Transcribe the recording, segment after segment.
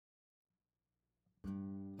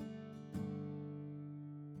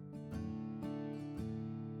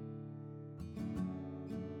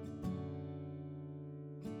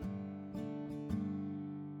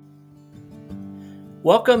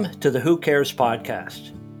Welcome to the Who Cares podcast.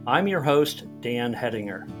 I'm your host, Dan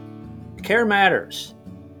Hettinger. Care matters,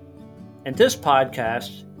 and this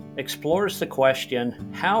podcast explores the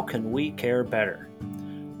question, how can we care better?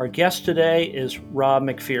 Our guest today is Rob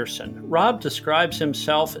McPherson. Rob describes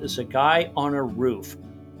himself as a guy on a roof,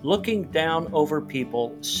 looking down over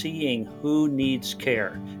people, seeing who needs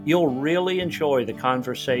care. You'll really enjoy the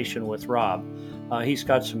conversation with Rob. He's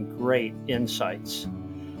got some great insights.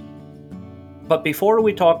 But before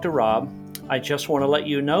we talk to Rob, I just want to let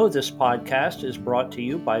you know this podcast is brought to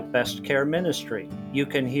you by Best Care Ministry. You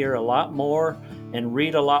can hear a lot more and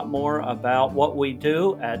read a lot more about what we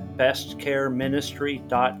do at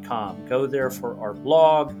bestcareministry.com. Go there for our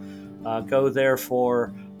blog, go there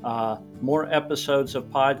for more episodes of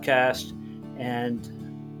podcasts, and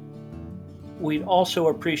we'd also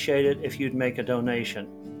appreciate it if you'd make a donation,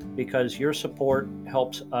 because your support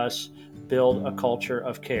helps us build a culture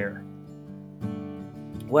of care.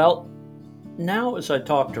 Well, now as I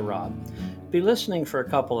talk to Rob, be listening for a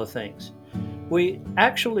couple of things. We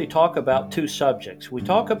actually talk about two subjects. We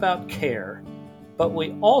talk about care, but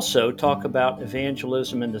we also talk about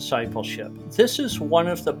evangelism and discipleship. This is one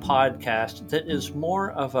of the podcasts that is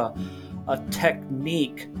more of a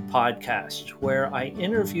technique podcast, where I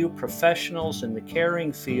interview professionals in the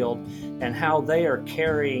caring field and how they are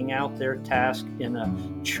carrying out their task in a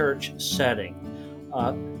church setting.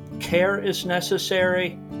 Care is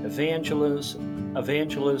necessary, evangelism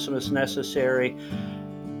is necessary,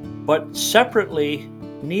 but separately,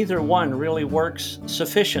 neither one really works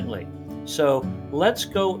sufficiently. So let's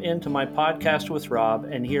go into my podcast with Rob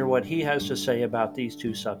and hear what he has to say about these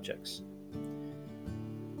two subjects.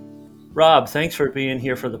 Rob, thanks for being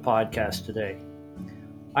here for the podcast today.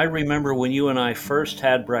 I remember when you and I first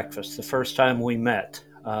had breakfast, the first time we met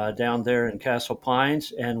down there in Castle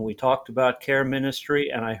Pines, and we talked about care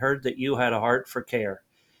ministry, and I heard that you had a heart for care.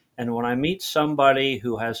 And when I meet somebody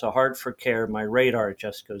who has a heart for care, my radar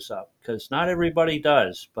just goes up, because not everybody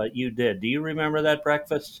does, but you did. Do you remember that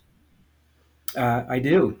breakfast? I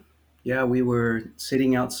do. Yeah, we were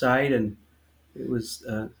sitting outside, and it was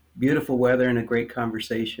beautiful weather and a great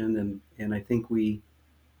conversation. And I think we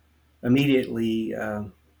immediately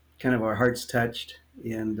kind of our hearts touched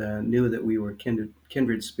and knew that we were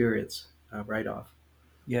kindred spirits right off.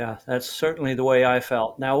 Yeah, that's certainly the way I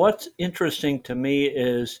felt. Now, what's interesting to me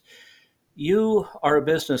is you are a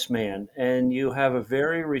businessman and you have a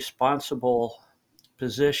very responsible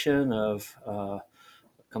position of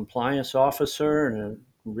compliance officer in a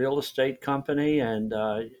real estate company, and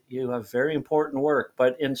you have very important work.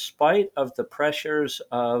 But in spite of the pressures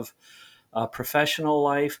of professional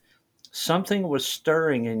life, something was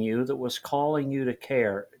stirring in you that was calling you to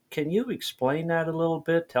care. Can you explain that a little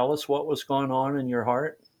bit? Tell us what was going on in your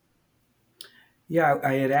heart. Yeah,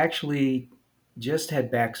 I had actually just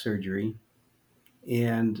had back surgery.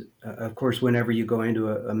 And of course, whenever you go into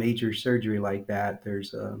a major surgery like that,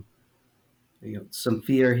 there's some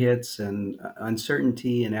fear hits and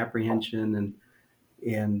uncertainty and apprehension.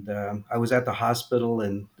 And I was at the hospital,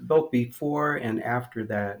 and both before and after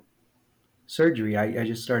that surgery, I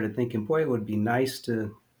just started thinking, boy, it would be nice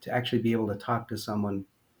to actually be able to talk to someone,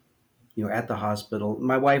 at the hospital.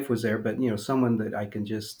 My wife was there, but someone that I can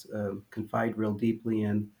just confide real deeply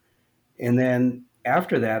in. And then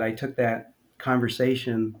after that, I took that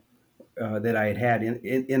conversation that I had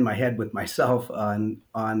in my head with myself on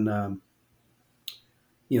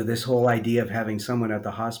this whole idea of having someone at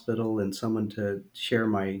the hospital and someone to share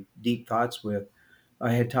my deep thoughts with.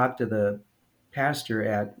 I had talked to the pastor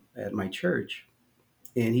at my church,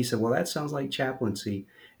 and he said, "Well, that sounds like chaplaincy."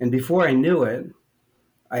 And before I knew it,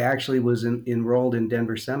 I actually was enrolled in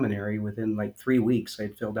Denver Seminary within like 3 weeks.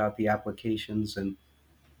 I'd filled out the applications, and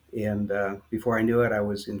before I knew it, I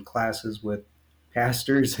was in classes with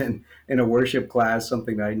pastors and in a worship class,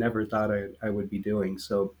 something that I never thought I would be doing.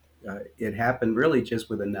 So it happened really just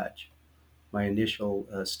with a nudge, my initial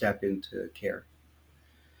step into care.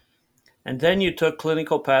 And then you took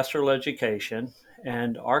clinical pastoral education,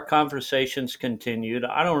 and our conversations continued.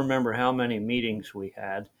 I don't remember how many meetings we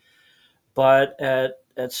had, but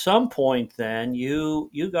at some point then you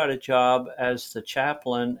got a job as the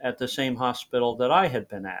chaplain at the same hospital that I had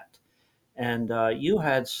been at. And you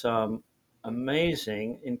had some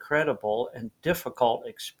amazing, incredible, and difficult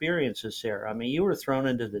experiences there. I mean, you were thrown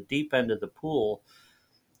into the deep end of the pool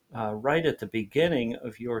right at the beginning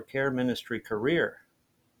of your care ministry career.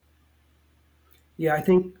 Yeah, I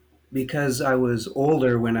think because I was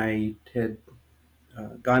older when I had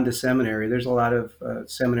gone to seminary, there's a lot of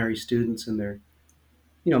seminary students in their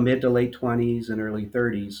mid to late 20s and early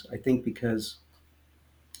 30s. I think because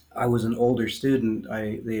I was an older student,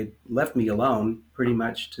 they had left me alone pretty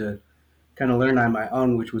much to kind of learn on my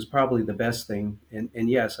own, which was probably the best thing. And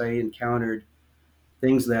yes, I encountered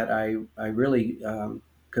things that I really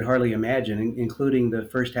could hardly imagine, including the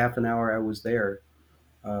first half an hour I was there.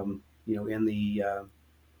 In the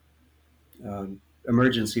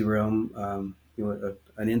emergency room,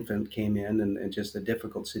 an infant came in, and just a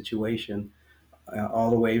difficult situation, all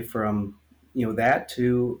the way from that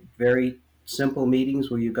to very simple meetings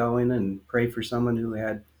where you go in and pray for someone who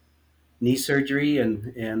had knee surgery,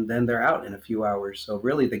 and then they're out in a few hours. So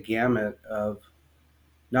really, the gamut of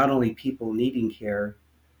not only people needing care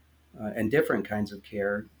and different kinds of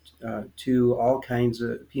care, to all kinds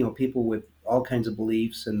of people with all kinds of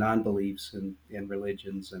beliefs and non-beliefs and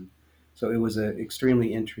religions. And so it was an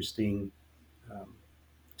extremely interesting um,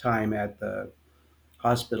 time at the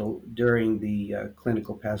hospital during the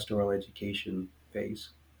clinical pastoral education phase.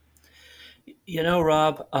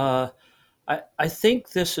 Rob, I think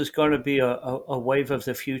this is going to be a wave of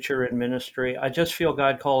the future in ministry. I just feel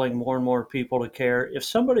God calling more and more people to care. If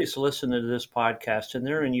somebody's listening to this podcast and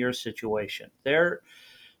they're in your situation, they're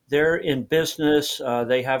in business,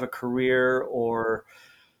 they have a career, or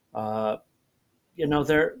uh,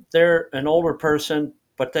 they're an older person,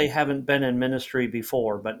 but they haven't been in ministry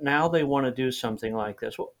before, but now they want to do something like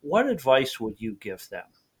this. What advice would you give them?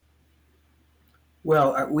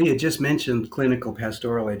 Well, we had just mentioned clinical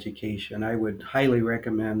pastoral education. I would highly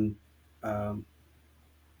recommend, um,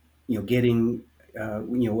 getting,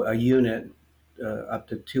 a unit, up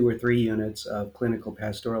to 2 or 3 units of clinical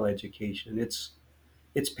pastoral education.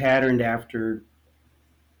 It's patterned after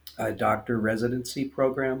a doctor residency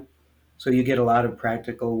program, so you get a lot of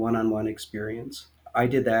practical one-on-one experience. I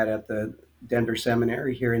did that at the Denver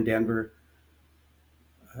Seminary here in Denver.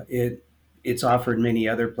 It's offered many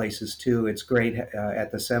other places too. It's great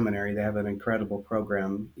at the seminary. They have an incredible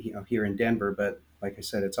program, here in Denver. But like I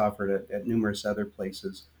said, it's offered at numerous other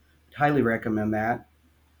places. I'd highly recommend that.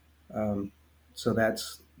 Um, so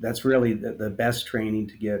that's really the best training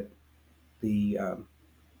to get the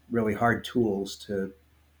really hard tools to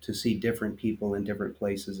see different people in different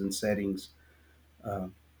places and settings. Uh,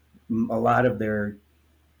 a lot of their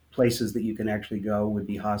places that you can actually go would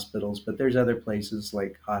be hospitals, but there's other places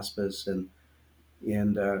like hospice. And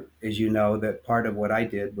as you know, that part of what I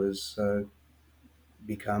did was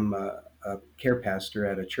become a care pastor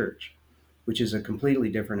at a church, which is a completely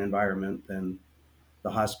different environment than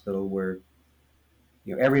the hospital, where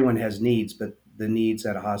everyone has needs, but the needs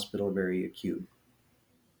at a hospital are very acute.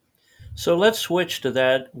 So let's switch to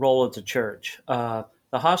that role at the church. The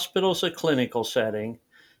hospital's a clinical setting,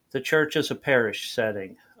 the church is a parish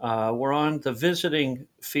setting. We're on the visiting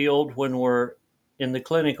field when we're in the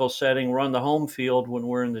clinical setting, we're on the home field when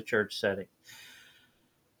we're in the church setting.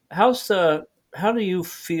 How's the how do you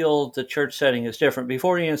feel the church setting is different?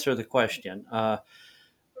 Before you answer the question, for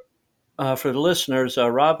the listeners,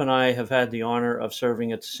 Rob and I have had the honor of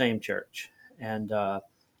serving at the same church, and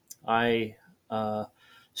I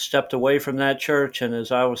stepped away from that church, and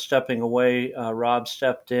as I was stepping away, Rob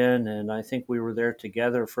stepped in, and I think we were there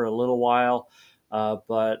together for a little while.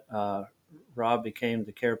 But Rob became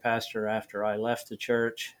the care pastor after I left the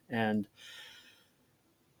church, and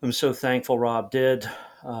I'm so thankful Rob did.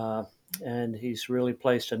 Uh, and he's really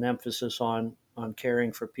placed an emphasis on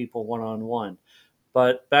caring for people one on one.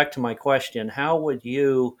 But back to my question, how would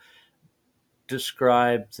you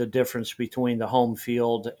describe the difference between the home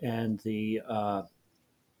field and the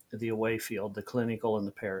away field, the clinical and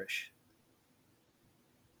the parish?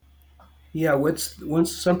 Yeah, what's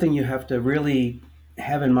something you have to really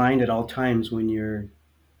have in mind at all times when you're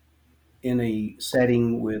in a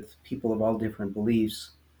setting with people of all different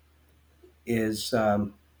beliefs is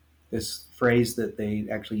this phrase that they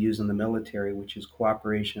actually use in the military, which is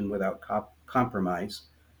cooperation without compromise.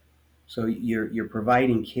 So you're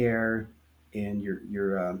providing care, and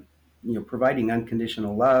you're providing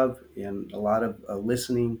unconditional love and a lot of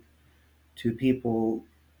listening to people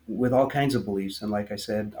with all kinds of beliefs, and like I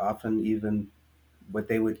said, often even what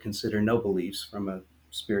they would consider no beliefs from a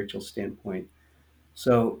spiritual standpoint.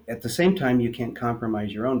 So at the same time, you can't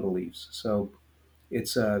compromise your own beliefs. So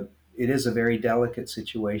it's a it is a very delicate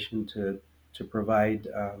situation to provide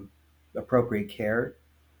appropriate care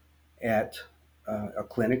at a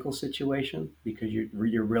clinical situation, because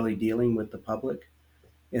you're really dealing with the public,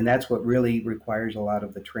 and that's what really requires a lot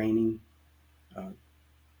of the training. Uh,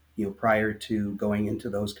 Prior to going into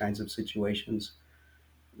those kinds of situations,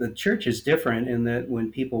 the church is different in that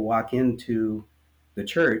when people walk into the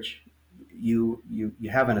church, you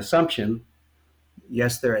have an assumption.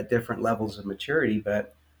 Yes, they're at different levels of maturity,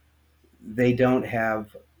 but they don't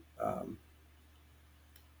have um,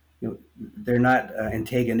 they're not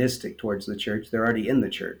antagonistic towards the church. They're already in the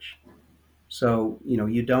church. So,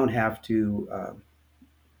 you don't have to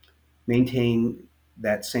maintain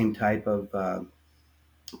that same type of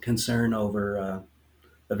concern over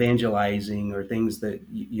evangelizing or things that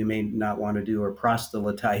you may not want to do, or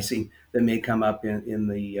proselytizing that may come up in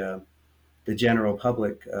the general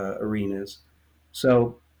public arenas.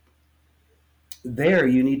 So there,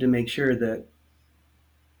 you need to make sure that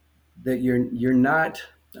you're not.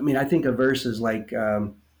 I mean, I think of verses like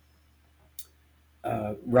Romans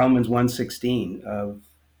 1:16 of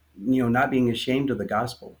not being ashamed of the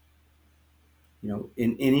gospel.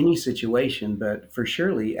 In any situation, but for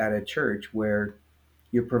surely at a church where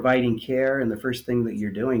you're providing care, and the first thing that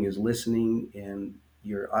you're doing is listening, and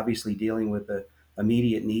you're obviously dealing with the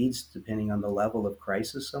immediate needs depending on the level of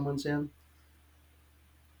crisis someone's in.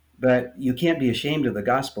 But you can't be ashamed of the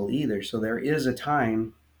gospel either. So there is a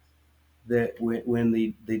time that when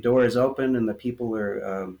the door is open and the people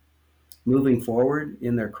are moving forward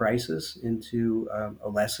in their crisis into a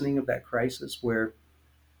lessening of that crisis, where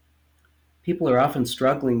people are often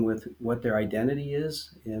struggling with what their identity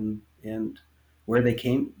is, and where they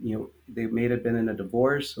came. They may have been in a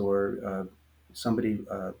divorce, or somebody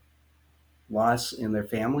loss in their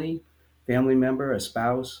family member, a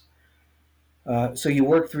spouse. So you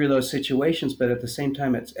work through those situations, but at the same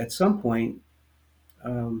time, at some point,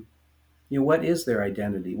 um, what is their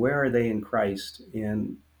identity? Where are they in Christ?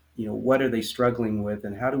 And what are they struggling with?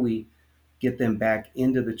 And how do we get them back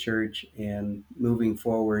into the church and moving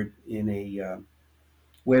forward in a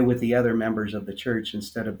way with the other members of the church,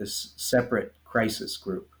 instead of this separate crisis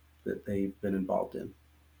group that they've been involved in?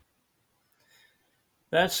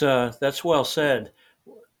 That's well said.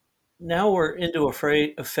 Now we're into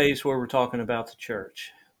a phase where we're talking about the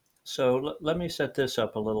church. So let me set this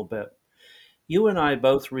up a little bit. You and I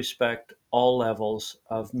both respect all levels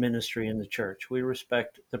of ministry in the church. We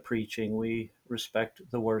respect the preaching, we respect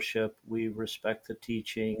the worship, we respect the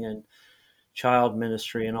teaching and child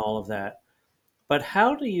ministry and all of that. But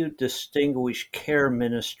how do you distinguish care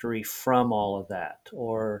ministry from all of that?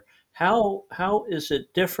 Or how is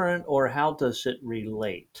it different, or how does it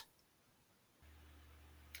relate?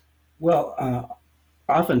 Well,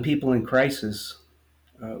 often people in crisis,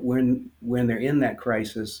 when they're in that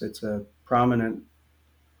crisis, it's a prominent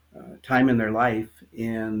time in their life,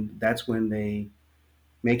 and that's when they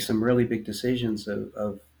make some really big decisions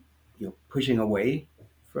of pushing away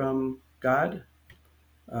from God,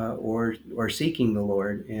 or seeking the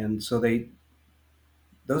Lord. And so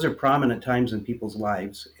those are prominent times in people's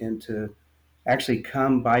lives, and to actually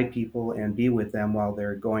come by people and be with them while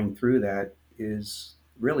they're going through that is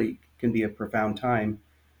really can be a profound time.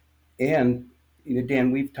 And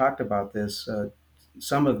Dan, we've talked about this.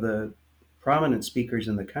 Some of the prominent speakers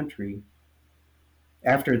in the country,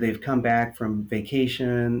 after they've come back from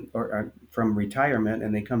vacation, or from retirement,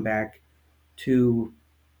 and they come back to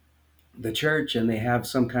the church, and they have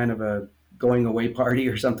some kind of a going away party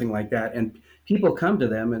or something like that, and people come to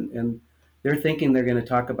them, and they're thinking they're going to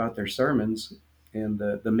talk about their sermons, and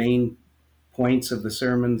the main points of the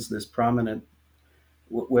sermons, this prominent,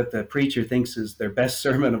 what the preacher thinks is their best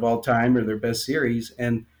sermon of all time, or their best series,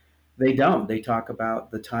 and they don't. They talk about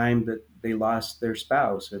the time that they lost their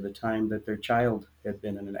spouse, or the time that their child had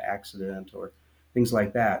been in an accident, or things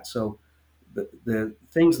like that. So the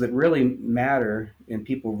things that really matter and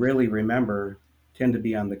people really remember tend to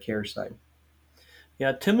be on the care side.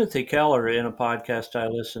 Yeah, Timothy Keller, in a podcast I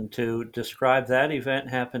listened to, described that event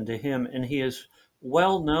happened to him, and he is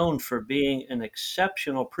well known for being an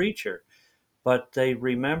exceptional preacher, but they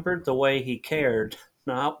remembered the way he cared,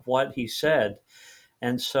 not what he said.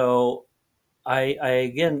 And so I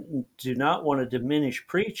again do not want to diminish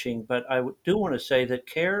preaching, but I do want to say that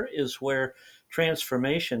care is where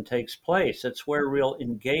transformation takes place. It's where real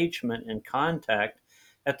engagement and contact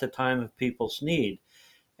at the time of people's need.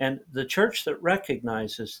 And the church that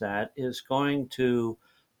recognizes that is going to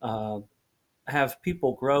uh, have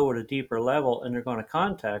people grow at a deeper level, and they're going to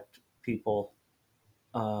contact people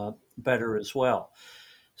better as well.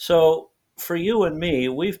 So, for you and me,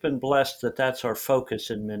 we've been blessed that that's our focus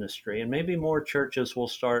in ministry, and maybe more churches will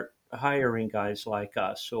start hiring guys like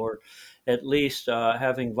us, or at least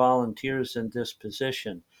having volunteers in this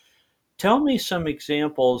position. Tell me some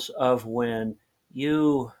examples of when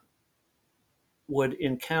you would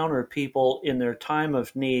encounter people in their time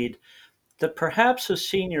of need that perhaps a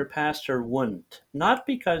senior pastor wouldn't. Not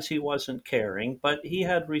because he wasn't caring, but he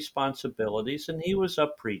had responsibilities and he was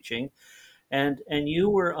up preaching, and you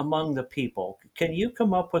were among the people. Can you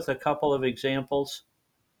come up with a couple of examples?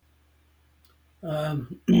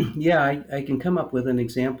 Yeah, I can come up with an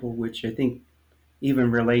example which I think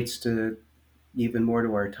even relates to even more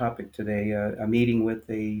to our topic today. A meeting with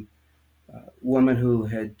a woman who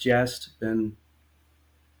had just been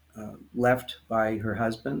left by her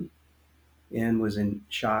husband and was in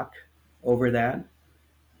shock over that.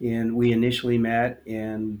 And we initially met,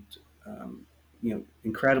 and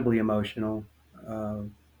incredibly emotional uh,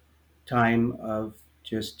 time of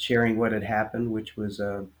just sharing what had happened, which was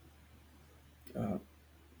uh, an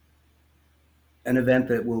event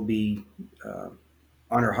that will be uh,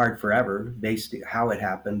 on her heart forever, based how it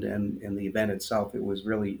happened and the event itself. It was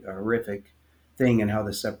really a horrific thing, and how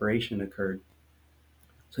the separation occurred.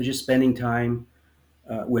 So just spending time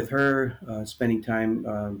with her, spending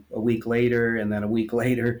time a week later, and then a week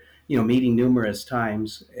later, meeting numerous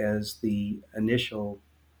times as the initial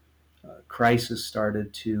crisis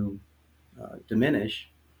started to diminish,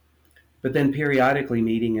 but then periodically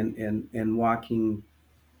meeting and walking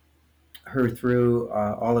her through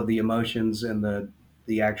all of the emotions and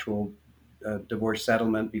the actual divorce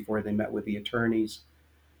settlement before they met with the attorneys.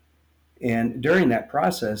 And during that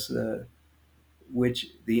process, which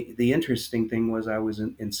the interesting thing was, I was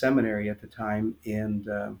in seminary at the time, and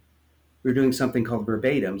we were doing something called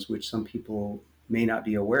verbatims, which some people may not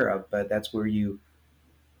be aware of, but that's where you,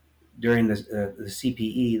 during the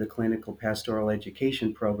CPE, the Clinical Pastoral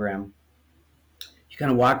Education Program, you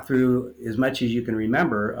kind of walk through as much as you can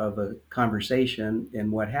remember of a conversation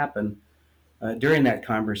and what happened during that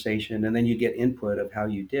conversation, and then you get input of how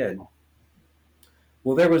you did.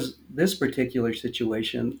 Well, there was this particular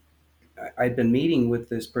situation. I'd been meeting with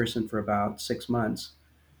this person for about 6 months,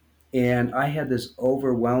 and I had this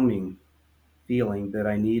overwhelming feeling that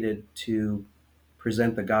I needed to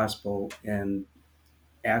present the gospel and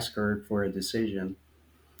ask her for a decision,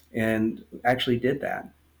 and actually did that.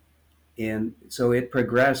 And so it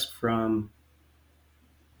progressed from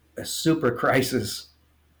a super crisis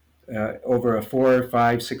over a 4,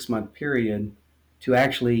 5, 6 month period to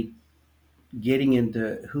actually getting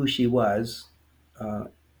into who she was uh,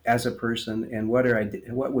 as a person, and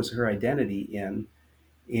what was her identity in.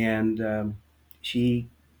 And she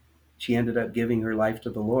she ended up giving her life to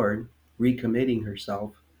the Lord, recommitting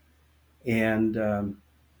herself, and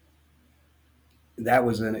that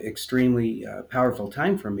was an extremely powerful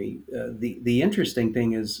time for me. The interesting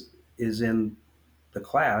thing is in the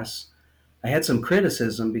class, I had some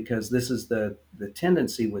criticism, because this is the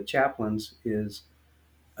tendency with chaplains is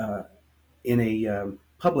uh, in a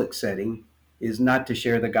public setting is not to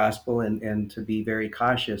share the gospel, and to be very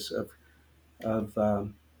cautious of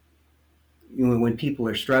when people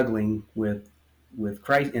are struggling with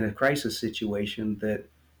Christ in a crisis situation, that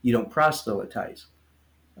you don't proselytize.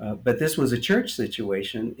 But this was a church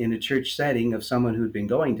situation, in a church setting, of someone who'd been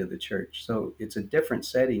going to the church, so it's a different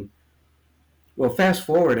setting. Well, fast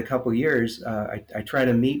forward a couple years, I try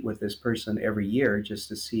to meet with this person every year just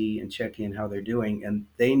to see and check in how they're doing, and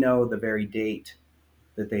they know the very date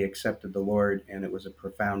that they accepted the Lord, and it was a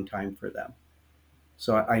profound time for them.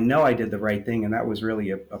 So I know I did the right thing, and that was really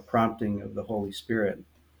a prompting of the Holy Spirit,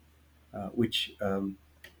 which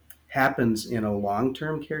happens in a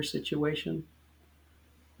long-term care situation,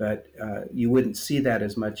 but you wouldn't see that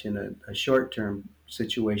as much in a short-term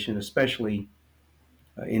situation, especially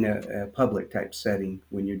in a public type setting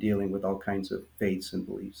when you're dealing with all kinds of faiths and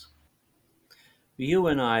beliefs. You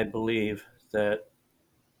and I believe that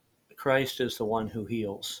Christ is the one who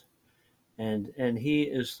heals, and He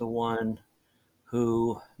is the one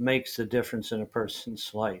who makes the difference in a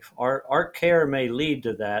person's life. Our care may lead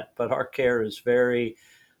to that, but our care is very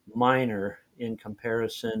minor in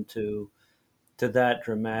comparison to that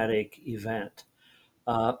dramatic event.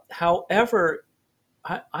 However,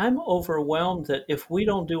 I'm overwhelmed that if we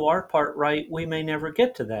don't do our part right, we may never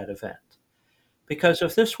get to that event. Because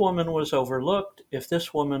if this woman was overlooked, if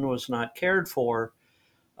this woman was not cared for,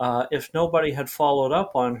 if nobody had followed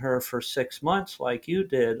up on her for 6 months like you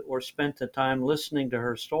did, or spent the time listening to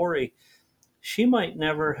her story, she might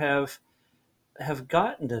never have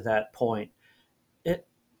gotten to that point. It,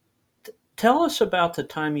 Tell us about the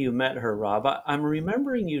time you met her, Rob. I'm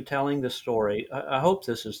remembering you telling the story. I hope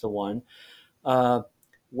this is the one uh,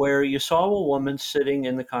 where you saw a woman sitting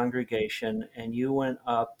in the congregation, and you went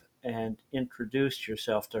up and introduced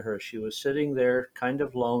yourself to her. She was sitting there, kind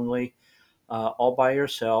of lonely, all by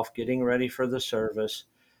herself, getting ready for the service.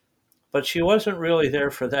 But she wasn't really there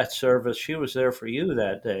for that service. She was there for you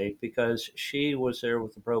that day, because she was there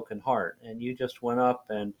with a broken heart, and you just went up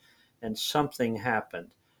and something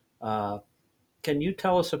happened. Uh, can you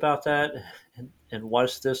tell us about that? And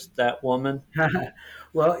was this that woman?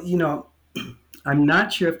 Well, I'm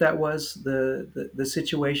not sure if that was the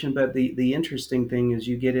situation, but the interesting thing is,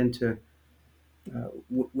 you get into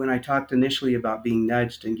When I talked initially about being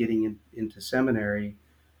nudged and getting into seminary,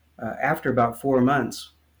 after about 4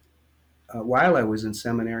 months, while I was in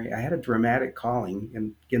seminary, I had a dramatic calling.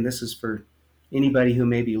 And again, this is for anybody who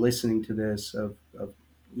may be listening to this of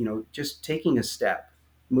just taking a step,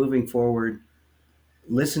 moving forward,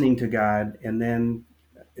 listening to God, and then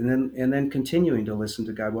continuing to listen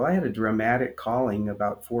to God. Well, I had a dramatic calling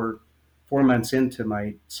about 4 months into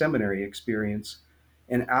my seminary experience,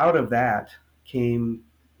 and out of that came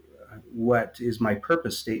what is my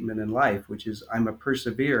purpose statement in life, which is I'm a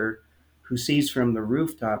perseverer who sees from the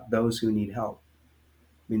rooftop those who need help.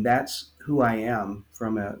 I mean, that's who I am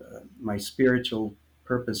from my spiritual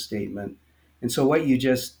purpose statement. And so, what you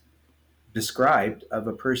just described of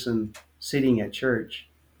a person sitting at church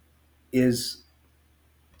is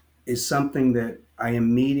is something that I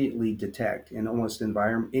immediately detect in almost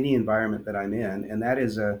any environment that I'm in, and that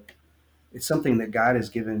is it's something that God has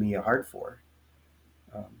given me a heart for.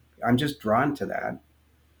 I'm just drawn to that,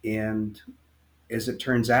 and as it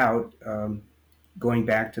turns out, going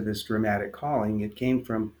back to this dramatic calling, it came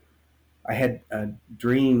from I had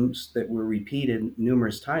dreams that were repeated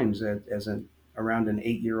numerous times around an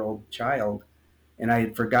 8-year-old child, and I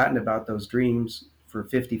had forgotten about those dreams for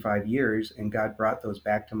 55 years, and God brought those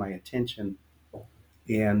back to my attention,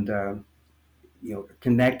 and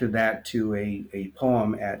connected that to a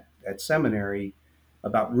poem at seminary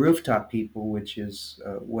about rooftop people, which is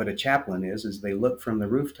what a chaplain is they look from the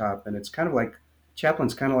rooftop, and it's kind of like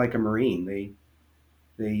chaplain's kind of like a Marine.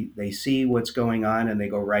 They see what's going on and they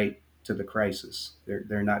go right to the crisis.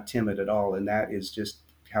 They're not timid at all, and that is just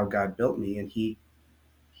how God built me, and He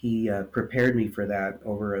prepared me for that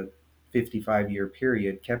over a 55-year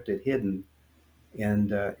period, kept it hidden,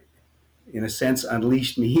 and in a sense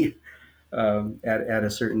unleashed me at a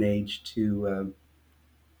certain age to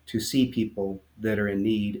see people that are in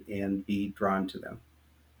need and be drawn to them.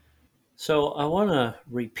 So I want to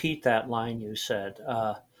repeat that line you said,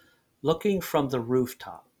 looking from the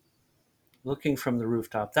rooftop. Looking from the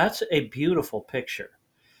rooftop. That's a beautiful picture.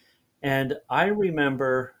 And I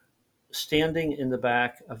remember standing in the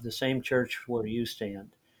back of the same church where you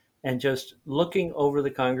stand and just looking over the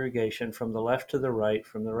congregation from the left to the right,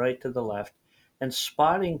 from the right to the left, and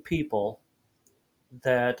spotting people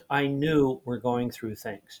that I knew were going through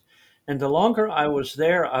things. And the longer I was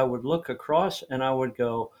there, I would look across and I would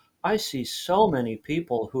go, I see so many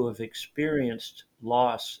people who have experienced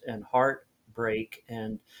loss and heartbreak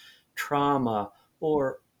and trauma,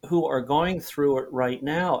 or who are going through it right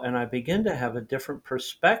now. And I begin to have a different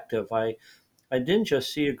perspective. I didn't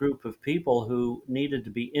just see a group of people who needed to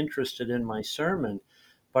be interested in my sermon,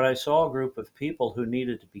 but I saw a group of people who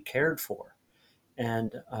needed to be cared for.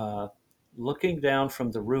 And looking down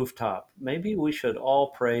from the rooftop, maybe we should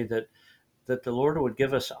all pray that the Lord would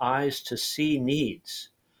give us eyes to see needs,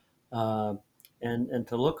 uh, and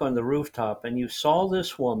to look on the rooftop. And you saw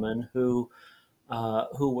this woman who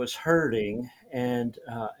was hurting, and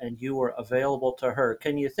you were available to her.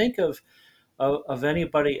 Can you think of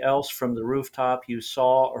anybody else from the rooftop you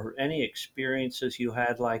saw, or any experiences you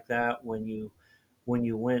had like that when you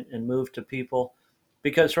went and moved to people?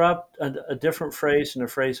 Because Rob, a different phrase, and a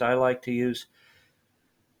phrase I like to use,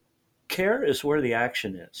 care is where the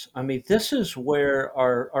action is. I mean, this is where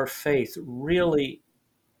our faith really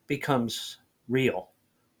becomes real.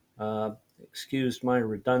 Excuse my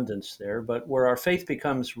redundance there, but where our faith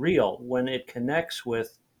becomes real when it connects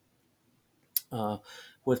uh,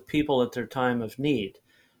 with people at their time of need.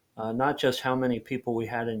 Not just how many people we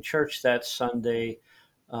had in church that Sunday,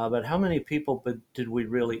 but how many people did we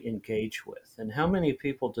really engage with? And how many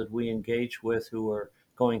people did we engage with who were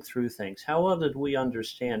going through things? How well did we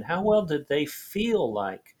understand? How well did they feel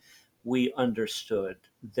like we understood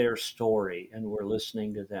their story and were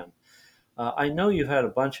listening to them? I know you've had a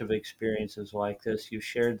bunch of experiences like this. You've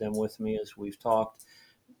shared them with me as we've talked.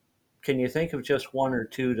 Can you think of just one or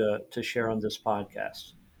two to share on this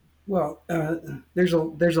podcast? Well, there's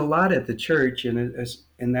a lot at the church,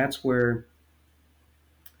 and that's where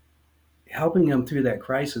helping them through that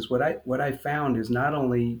crisis. What I found is not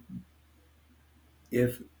only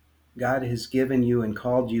if God has given you and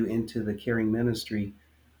called you into the caring ministry,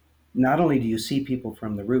 not only do you see people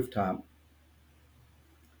from the rooftop,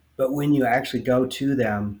 but when you actually go to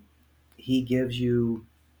them, He gives you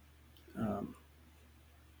um,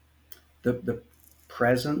 the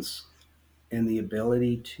presence and the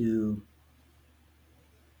ability to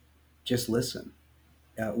just listen.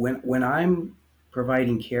 When I'm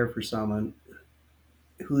providing care for someone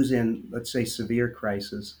who's in, let's say, severe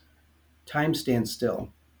crisis, time stands still.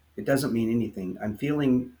 It doesn't mean anything. I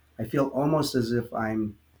feel almost as if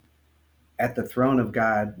I'm at the throne of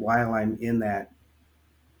God while I'm in that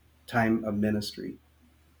time of ministry.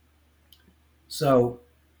 So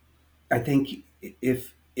I think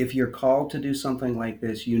if you're called to do something like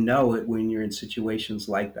this, you know it when you're in situations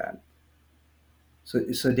like that.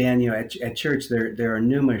 So Dan, at church there are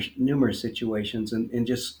numerous situations, and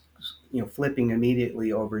just flipping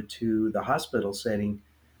immediately over to the hospital setting,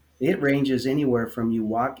 it ranges anywhere from you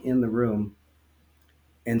walk in the room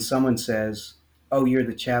and someone says, "Oh, you're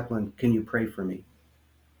the chaplain. Can you pray for me?"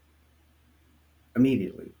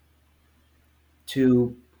 Immediately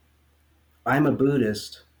to, "I'm a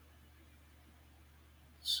Buddhist,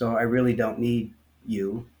 so I really don't need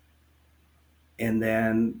you." And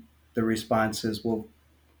then the response is, "Well,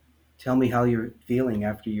 tell me how you're feeling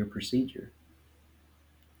after your procedure."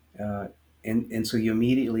 Uh, and so you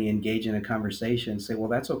immediately engage in a conversation and say, "Well,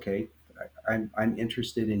 that's okay. I'm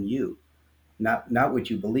interested in you, not what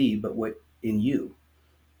you believe, but what in you."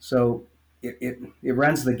 So it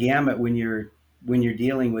runs the gamut when you're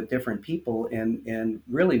dealing with different people, and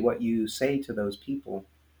really what you say to those people.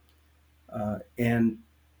 And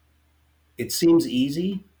it seems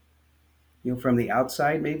easy, from the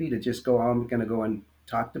outside maybe to just go, "Oh, I'm going to go and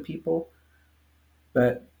talk to people,"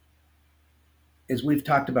 but as we've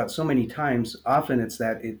talked about so many times, often it's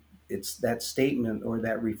that statement or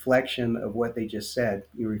that reflection of what they just said.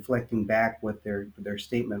 You're reflecting back what their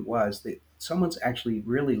statement was, that someone's actually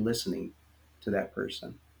really listening to that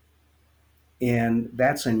person, and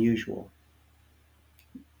that's unusual.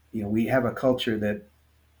 We have a culture that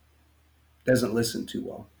doesn't listen too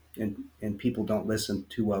well, and people don't listen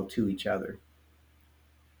too well to each other.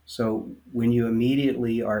 So when you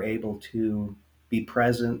immediately are able to be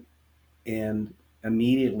present and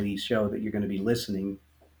immediately show that you're going to be listening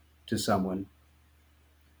to someone,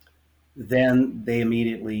 then they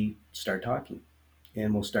immediately start talking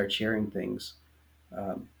and will start sharing things,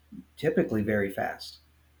 um, typically very fast.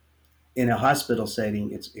 In a hospital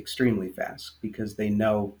setting, it's extremely fast because they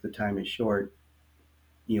know the time is short.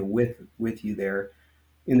 With you there.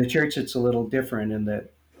 In the church, it's a little different in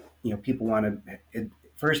that people want to.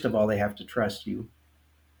 First of all, they have to trust you,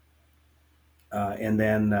 uh, and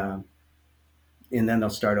then uh, and then they'll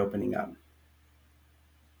start opening up.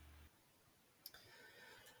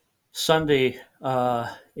 Sunday,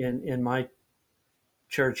 in my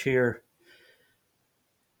church here,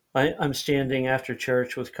 I'm standing after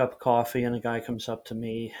church with a cup of coffee, and a guy comes up to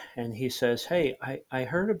me and he says, "Hey, I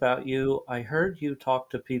heard about you. I heard you talk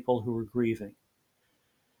to people who were grieving."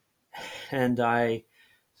 And I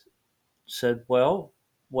said, "Well,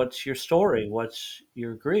 what's your story? What's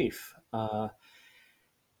your grief?"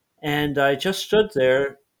 And I just stood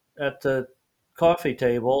there at the coffee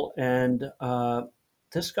table, and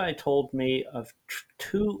this guy told me of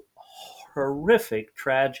two horrific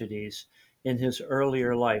tragedies in his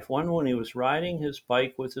earlier life. One when he was riding his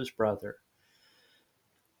bike with his brother,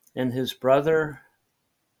 and his brother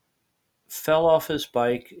fell off his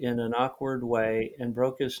bike in an awkward way and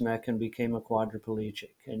broke his neck and became a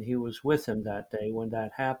quadriplegic. And he was with him that day when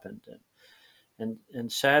that happened.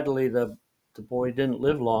 And sadly, the boy didn't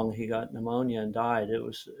live long. He got pneumonia and died. It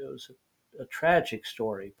was a tragic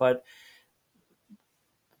story, but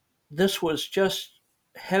this was just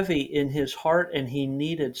heavy in his heart, and he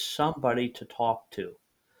needed somebody to talk to.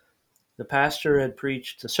 The pastor had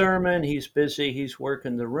preached the sermon. He's busy. He's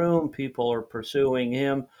working the room. People are pursuing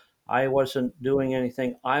him. I wasn't doing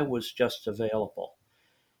anything. I was just available.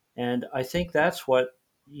 And I think that's what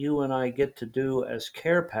you and I get to do as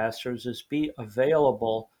care pastors, is be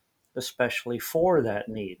available, especially for that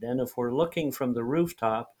need. And if we're looking from the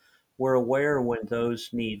rooftop, we're aware when those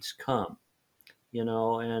needs come,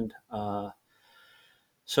 and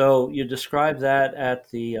so you describe that at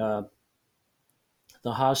the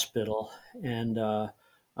hospital, and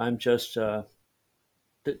I'm just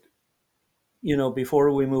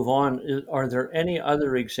before we move on, are there any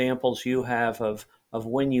other examples you have of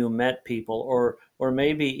when you met people, or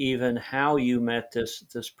maybe even how you met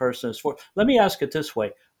this person? Let me ask it this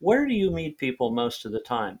way: where do you meet people most of the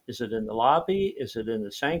time? Is it in the lobby? Is it in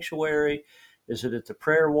the sanctuary? Is it at the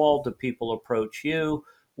prayer wall? Do people approach you?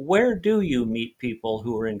 Where do you meet people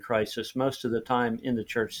who are in crisis most of the time in the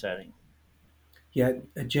church setting? Yeah,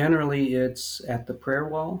 generally it's at the prayer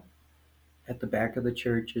wall at the back of the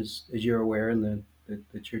church, as you're aware, in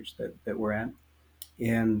the church that we're at,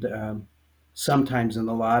 and sometimes in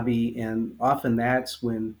the lobby, and often that's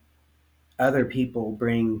when other people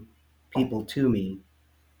bring people to me,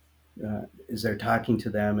 as they're talking to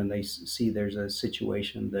them and they see there's a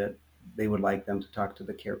situation that they would like them to talk to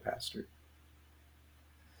the care pastor.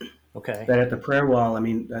 Okay. But at the prayer wall, I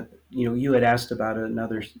mean, you had asked about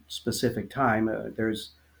another specific time.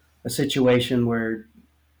 There's a situation where,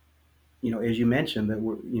 as you mentioned, that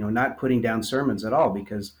we're, not putting down sermons at all,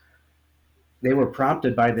 because they were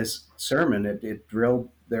prompted by this sermon. It drilled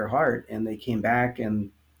their heart, and they came back,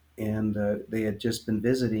 and they had just been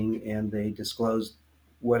visiting, and they disclosed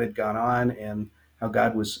what had gone on and how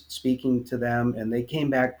God was speaking to them, and they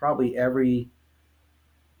came back probably every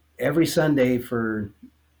Sunday for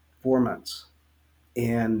 4 months.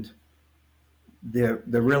 And the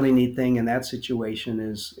really neat thing in that situation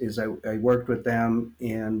is I worked with them,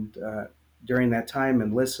 and during that time,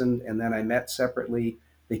 and listened, and then I met separately.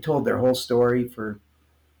 They told their whole story for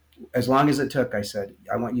as long as it took. I said,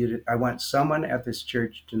 I want someone at this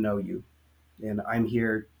church to know you, and I'm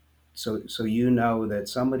here so you know that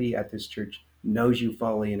somebody at this church knows you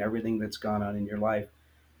fully and everything that's gone on in your life.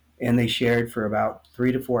 And they shared for about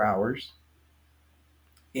 3 to 4 hours,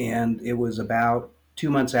 and it was about 2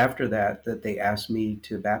 months after that that they asked me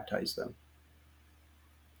to baptize them.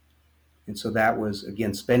 And so that was,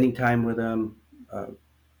 again, spending time with them, uh,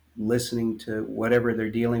 listening to whatever they're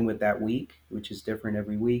dealing with that week, which is different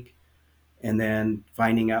every week, and then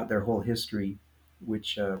finding out their whole history,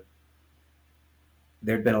 which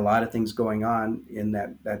there'd been a lot of things going on in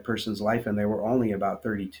that person's life, and they were only about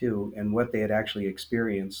 32, and what they had actually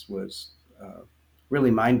experienced was really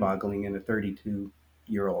mind-boggling in a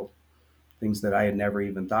 32-year-old. Things that I had never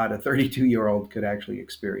even thought a 32-year-old could actually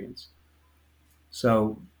experience.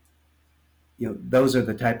 So, those are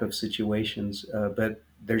the type of situations, but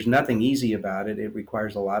there's nothing easy about it. It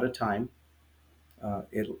requires a lot of time.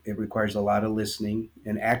 It requires a lot of listening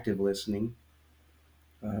and active listening,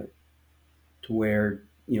 uh, to where,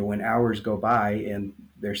 when hours go by and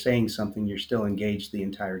they're saying something, you're still engaged the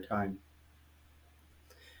entire time.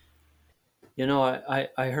 I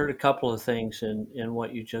heard a couple of things in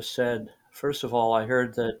what you just said. First of all, I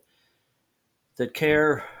heard that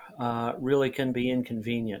care really can be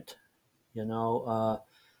inconvenient. You know,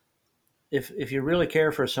 if you really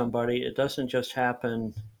care for somebody, it doesn't just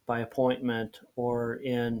happen by appointment or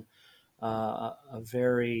in a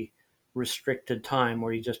very restricted time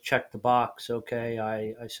where you just check the box. Okay,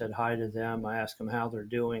 I said hi to them. I asked them how they're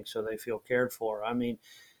doing so they feel cared for. I mean,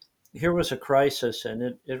 here was a crisis, and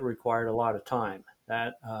it required a lot of time.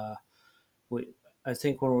 That we, I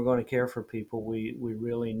think when we're going to care for people, we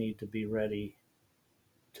really need to be ready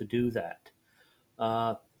to do that.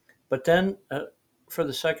 Uh, but then, for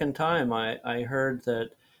the second time, I heard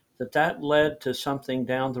that led to something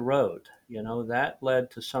down the road. That led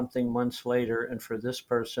to something months later, and for this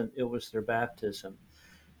person, it was their baptism.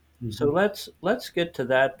 So Mm-hmm. let's get to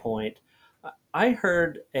that point. I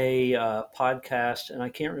heard a podcast, and I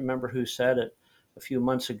can't remember who said it a few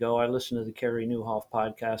months ago. I listened to the Carey Newhoff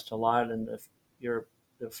podcast a lot, and you're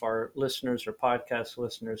if our listeners are podcast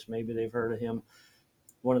listeners, maybe they've heard of him,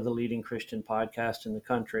 one of the leading Christian podcasts in the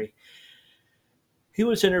country. He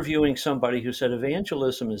was interviewing somebody who said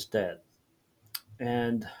evangelism is dead,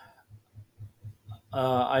 and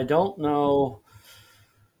I don't know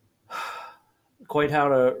quite how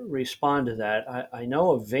to respond to that. I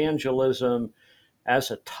know evangelism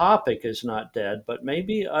as a topic is not dead, but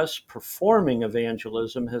maybe us performing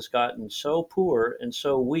evangelism has gotten so poor and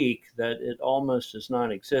so weak that it almost is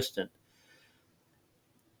non existent.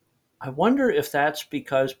 I wonder if that's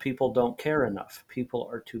because people don't care enough. People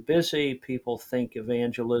are too busy. People think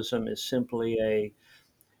evangelism is simply a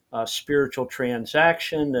spiritual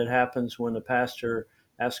transaction that happens when the pastor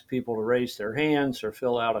asks people to raise their hands or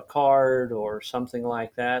fill out a card or something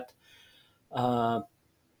like that. Uh,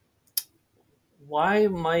 why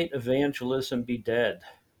might evangelism be dead?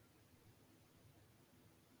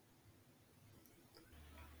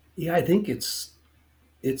 Yeah, I think it's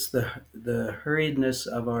the hurriedness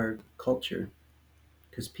of our culture,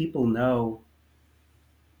 because people know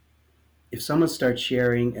if someone starts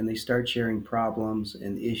sharing and they start sharing problems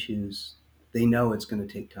and issues, they know it's going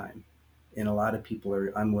to take time, and a lot of people are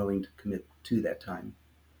unwilling to commit to that time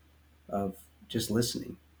of just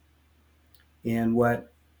listening. And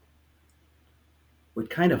what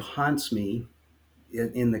kind of haunts me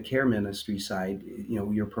in the care ministry side,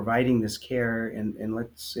 you're providing this care, and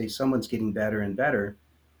let's say someone's getting better and better.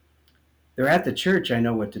 They're at the church. I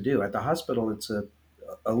know what to do. At the hospital, it's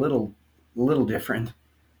a little different,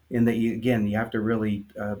 in that you have to really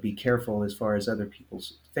be careful as far as other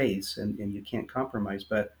people's faiths, and you can't compromise.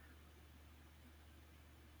 But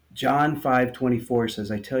John 5:24 says,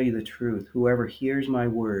 "I tell you the truth, whoever hears my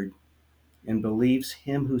word and believes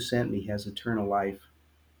him who sent me has eternal life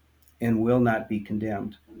and will not be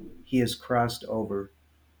condemned. He has crossed over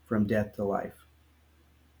from death to life."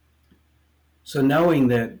 So knowing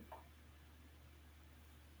that,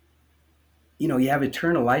 you have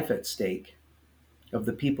eternal life at stake, of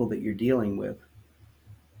the people that you're dealing with.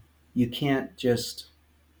 You can't just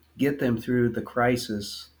get them through the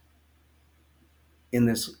crisis in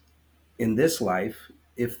this life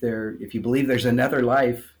if you believe there's another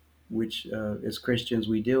life, which as Christians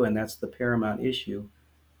we do, and that's the paramount issue.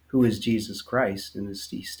 Who is Jesus Christ, and is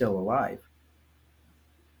he still alive?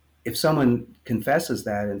 If someone confesses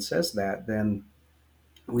that and says that, then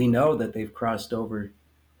we know that they've crossed over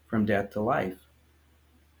from death to life.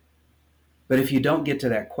 But if you don't get to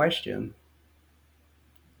that question,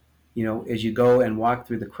 as you go and walk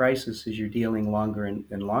through the crisis, as you're dealing longer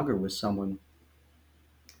and longer with someone,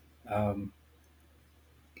 um,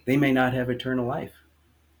 they may not have eternal life.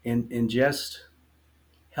 And just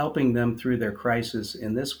helping them through their crisis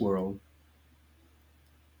in this world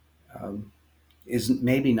um, is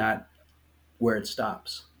maybe not where it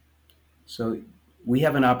stops. So we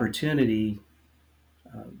have an opportunity,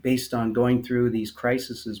 based on going through these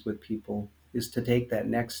crises with people, is to take that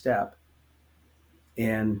next step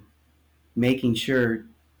and making sure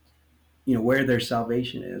where their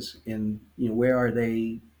salvation is, and where are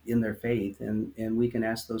they in their faith, and we can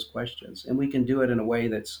ask those questions, and we can do it in a way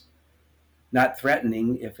that's not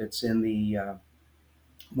threatening if it's in the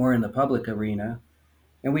more in the public arena,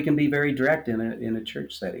 and we can be very direct in a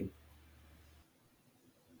church setting.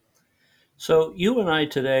 So, you and I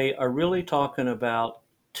today are really talking about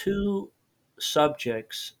two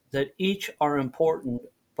subjects that each are important,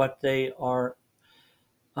 but they are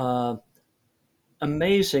uh,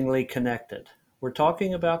 amazingly connected. We're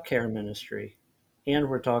talking about care ministry, and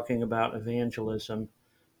we're talking about evangelism,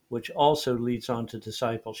 which also leads on to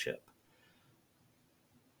discipleship.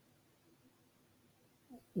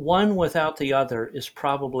 One without the other is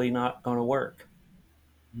probably not going to work.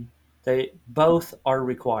 They both are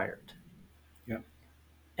required. Yeah.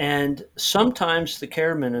 And sometimes the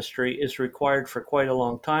care ministry is required for quite a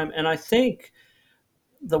long time. And I think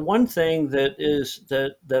the one thing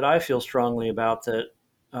that I feel strongly about,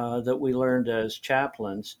 that we learned as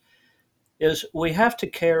chaplains, is we have to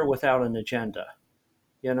care without an agenda.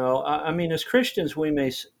 I mean, as Christians, we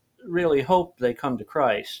may really hope they come to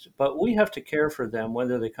Christ, but we have to care for them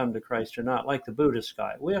whether they come to Christ or not. Like the Buddhist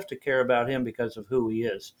guy, we have to care about him because of who he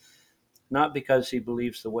is, not because he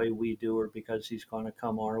believes the way we do or because he's going to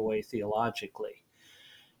come our way theologically.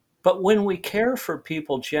 But when we care for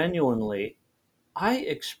people genuinely, I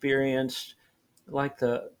experienced, like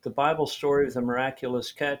the Bible story of the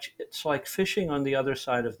miraculous catch, it's like fishing on the other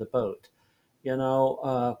side of the boat. You know,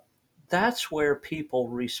 uh, that's where people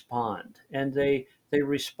respond, and they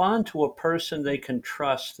respond to a person they can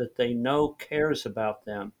trust, that they know cares about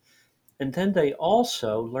them, and then they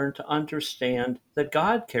also learn to understand that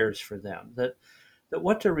God cares for them. That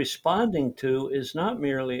what they're responding to is not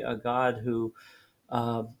merely a God who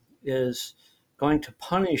uh, is going to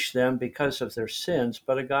punish them because of their sins,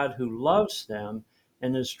 but a God who loves them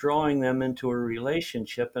and is drawing them into a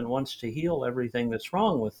relationship and wants to heal everything that's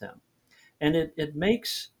wrong with them. And it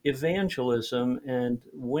makes evangelism and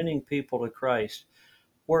winning people to Christ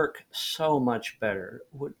work so much better.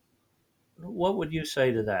 What would you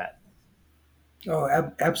say to that?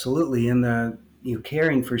 Oh, absolutely. And the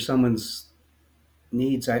caring for someone's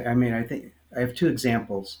needs. I mean, I think I have two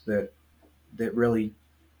examples that really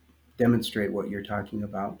demonstrate what you're talking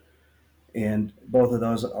about, and both of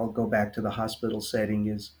those, I'll go back to the hospital setting.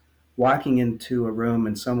 Is walking into a room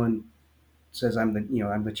and someone says, I'm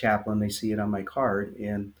the chaplain. They see it on my card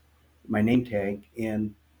and my name tag,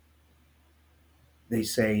 and they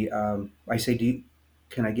say, I say,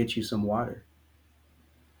 can I get you some water?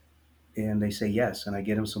 And they say yes, and I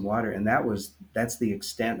get them some water, and that's the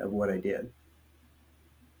extent of what I did.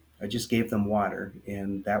 I just gave them water,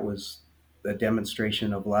 and that was a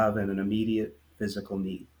demonstration of love and an immediate physical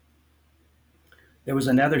need. There was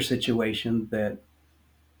another situation that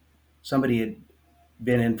somebody had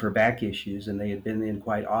been in for back issues, and they had been in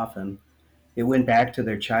quite often. It went back to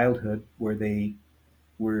their childhood where they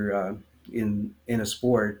were in a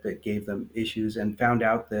sport that gave them issues, and found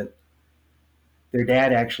out that their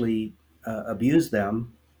dad actually abused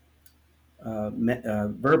them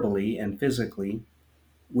verbally and physically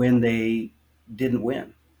when they didn't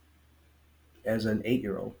win as an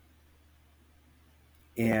 8-year-old.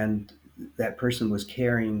 And that person was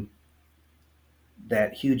carrying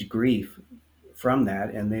that huge grief from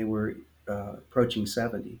that, and they were approaching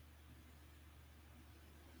 70.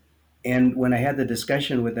 And when I had the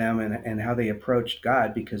discussion with them, and how they approached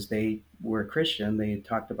God, because they were Christian, they had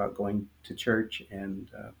talked about going to church and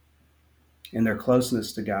their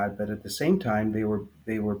closeness to God, but at the same time,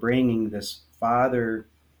 they were bringing this father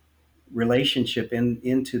relationship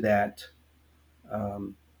into that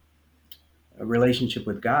um, a relationship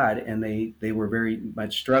with God, and they were very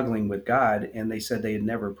much struggling with God, and they said they had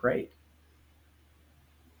never prayed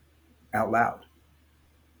out loud.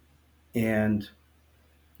 And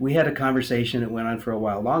we had a conversation that went on for a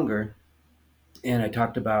while longer, and I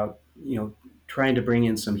talked about, trying to bring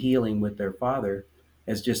in some healing with their father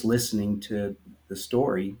as just listening to the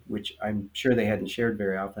story, which I'm sure they hadn't shared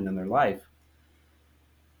very often in their life.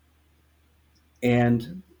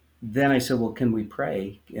 And then I said, well, can we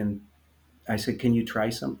pray? And I said, can you try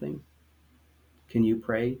something? Can you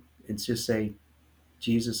pray? It's just say,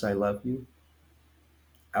 Jesus, I love you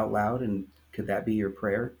out loud. And could that be your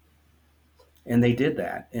prayer? And they did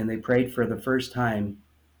that. And they prayed for the first time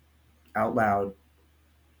out loud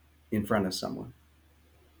in front of someone.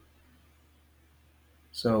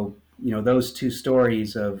 So, those two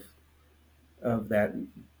stories of that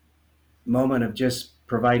moment of just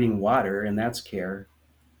providing water, and that's care,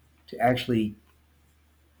 to actually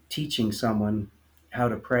teaching someone how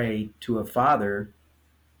to pray to a father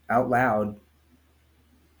out loud,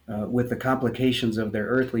 with the complications of their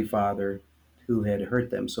earthly father who had hurt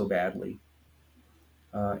them so badly,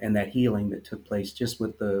 and that healing that took place just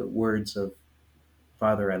with the words of,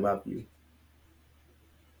 Father, I love you.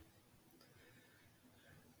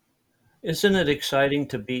 Isn't it exciting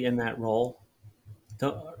to be in that role?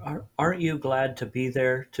 Aren't you glad to be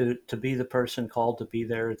there, to be the person called to be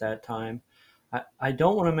there at that time? I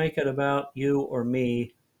don't want to make it about you or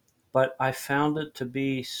me, but I found it to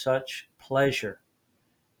be such pleasure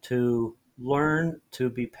to learn to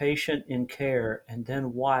be patient in care and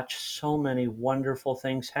then watch so many wonderful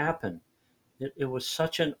things happen. It was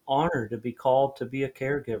such an honor to be called to be a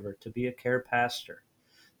caregiver, to be a care pastor,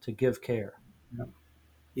 to give care.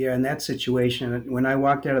 Yeah, in that situation, when I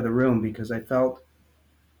walked out of the room, because I felt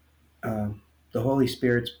uh, the Holy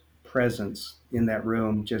Spirit's presence in that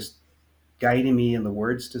room, just guiding me in the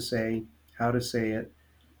words to say, how to say it.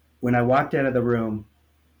 When I walked out of the room,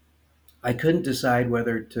 I couldn't decide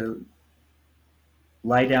whether to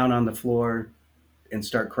lie down on the floor and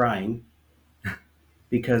start crying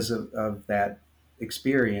because of that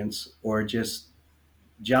experience, or just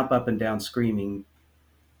jump up and down screaming,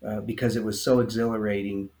 because it was so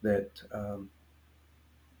exhilarating that,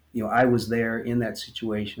 I was there in that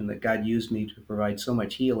situation, that God used me to provide so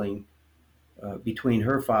much healing, between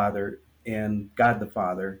her father and God the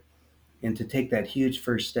Father, and to take that huge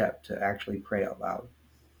first step to actually pray out loud.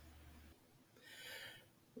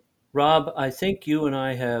 Rob, I think you and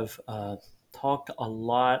I have talked a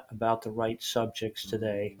lot about the right subjects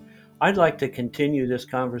today. I'd like to continue this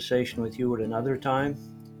conversation with you at another time,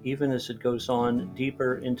 even as it goes on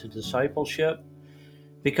deeper into discipleship,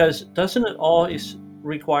 because doesn't it always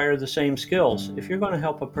require the same skills? If you're going to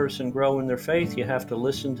help a person grow in their faith, you have to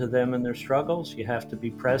listen to them and their struggles, you have to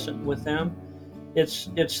be present with them. It's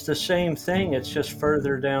the same thing, it's just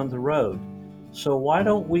further down the road. So why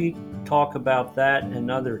don't we talk about that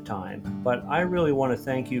another time? But I really want to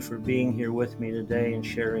thank you for being here with me today and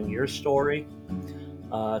sharing your story,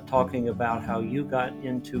 talking about how you got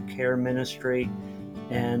into care ministry,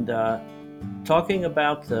 and talking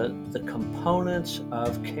about the components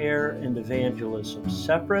of care and evangelism,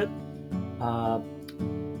 separate uh,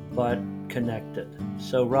 but connected.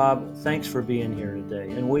 So, Rob, thanks for being here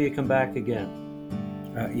today, and will you come back again?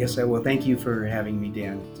 Yes, I will. Thank you for having me,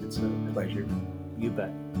 Dan. It's a pleasure. You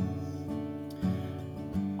bet.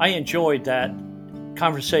 I enjoyed that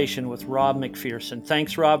conversation with Rob McPherson.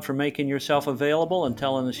 Thanks, Rob, for making yourself available and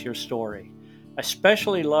telling us your story. I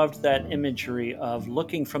especially loved that imagery of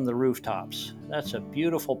looking from the rooftops. That's a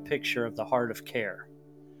beautiful picture of the heart of care.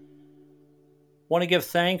 Want to give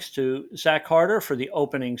thanks to Zach Harder for the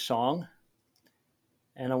opening song,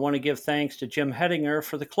 and I want to give thanks to Jim Hettinger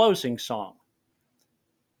for the closing song,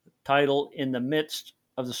 titled In the Midst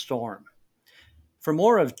of the Storm. For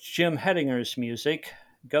more of Jim Hettinger's music,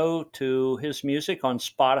 go to his music on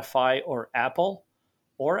Spotify or Apple,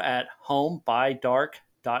 or at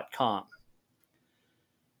homebydark.com.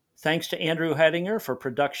 Thanks to Andrew Hettinger for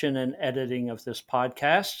production and editing of this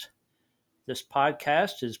podcast. This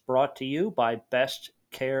podcast is brought to you by Best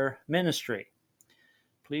Care Ministry.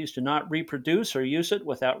 Please do not reproduce or use it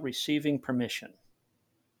without receiving permission.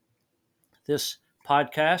 This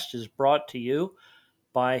podcast is brought to you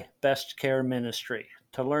by Best Care Ministry.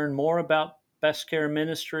 To learn more about Best Care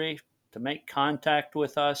Ministry, to make contact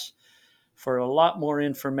with us, for a lot more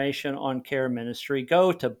information on care ministry,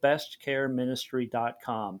 go to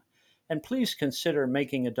bestcareministry.com. And please consider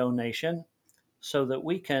making a donation so that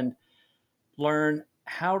we can learn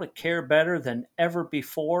how to care better than ever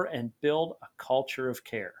before and build a culture of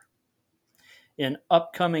care. In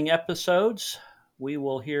upcoming episodes, we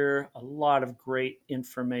will hear a lot of great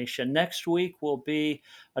information. Next week will be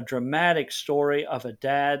a dramatic story of a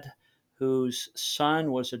dad whose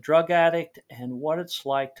son was a drug addict and what it's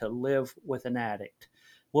like to live with an addict.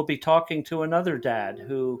 We'll be talking to another dad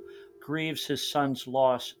who grieves his son's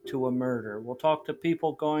loss to a murder. We'll talk to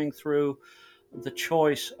people going through the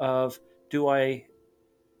choice of, do I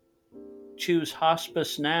choose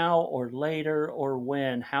hospice now or later or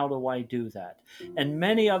when? How do I do that? And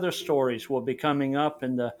many other stories will be coming up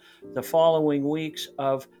in the following weeks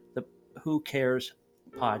of the Who Cares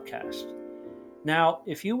podcast. Now,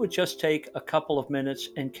 if you would just take a couple of minutes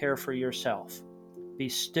and care for yourself, be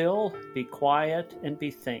still, be quiet, and be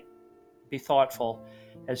thoughtful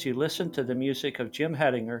as you listen to the music of Jim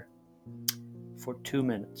Hedinger for 2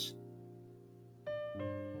 minutes.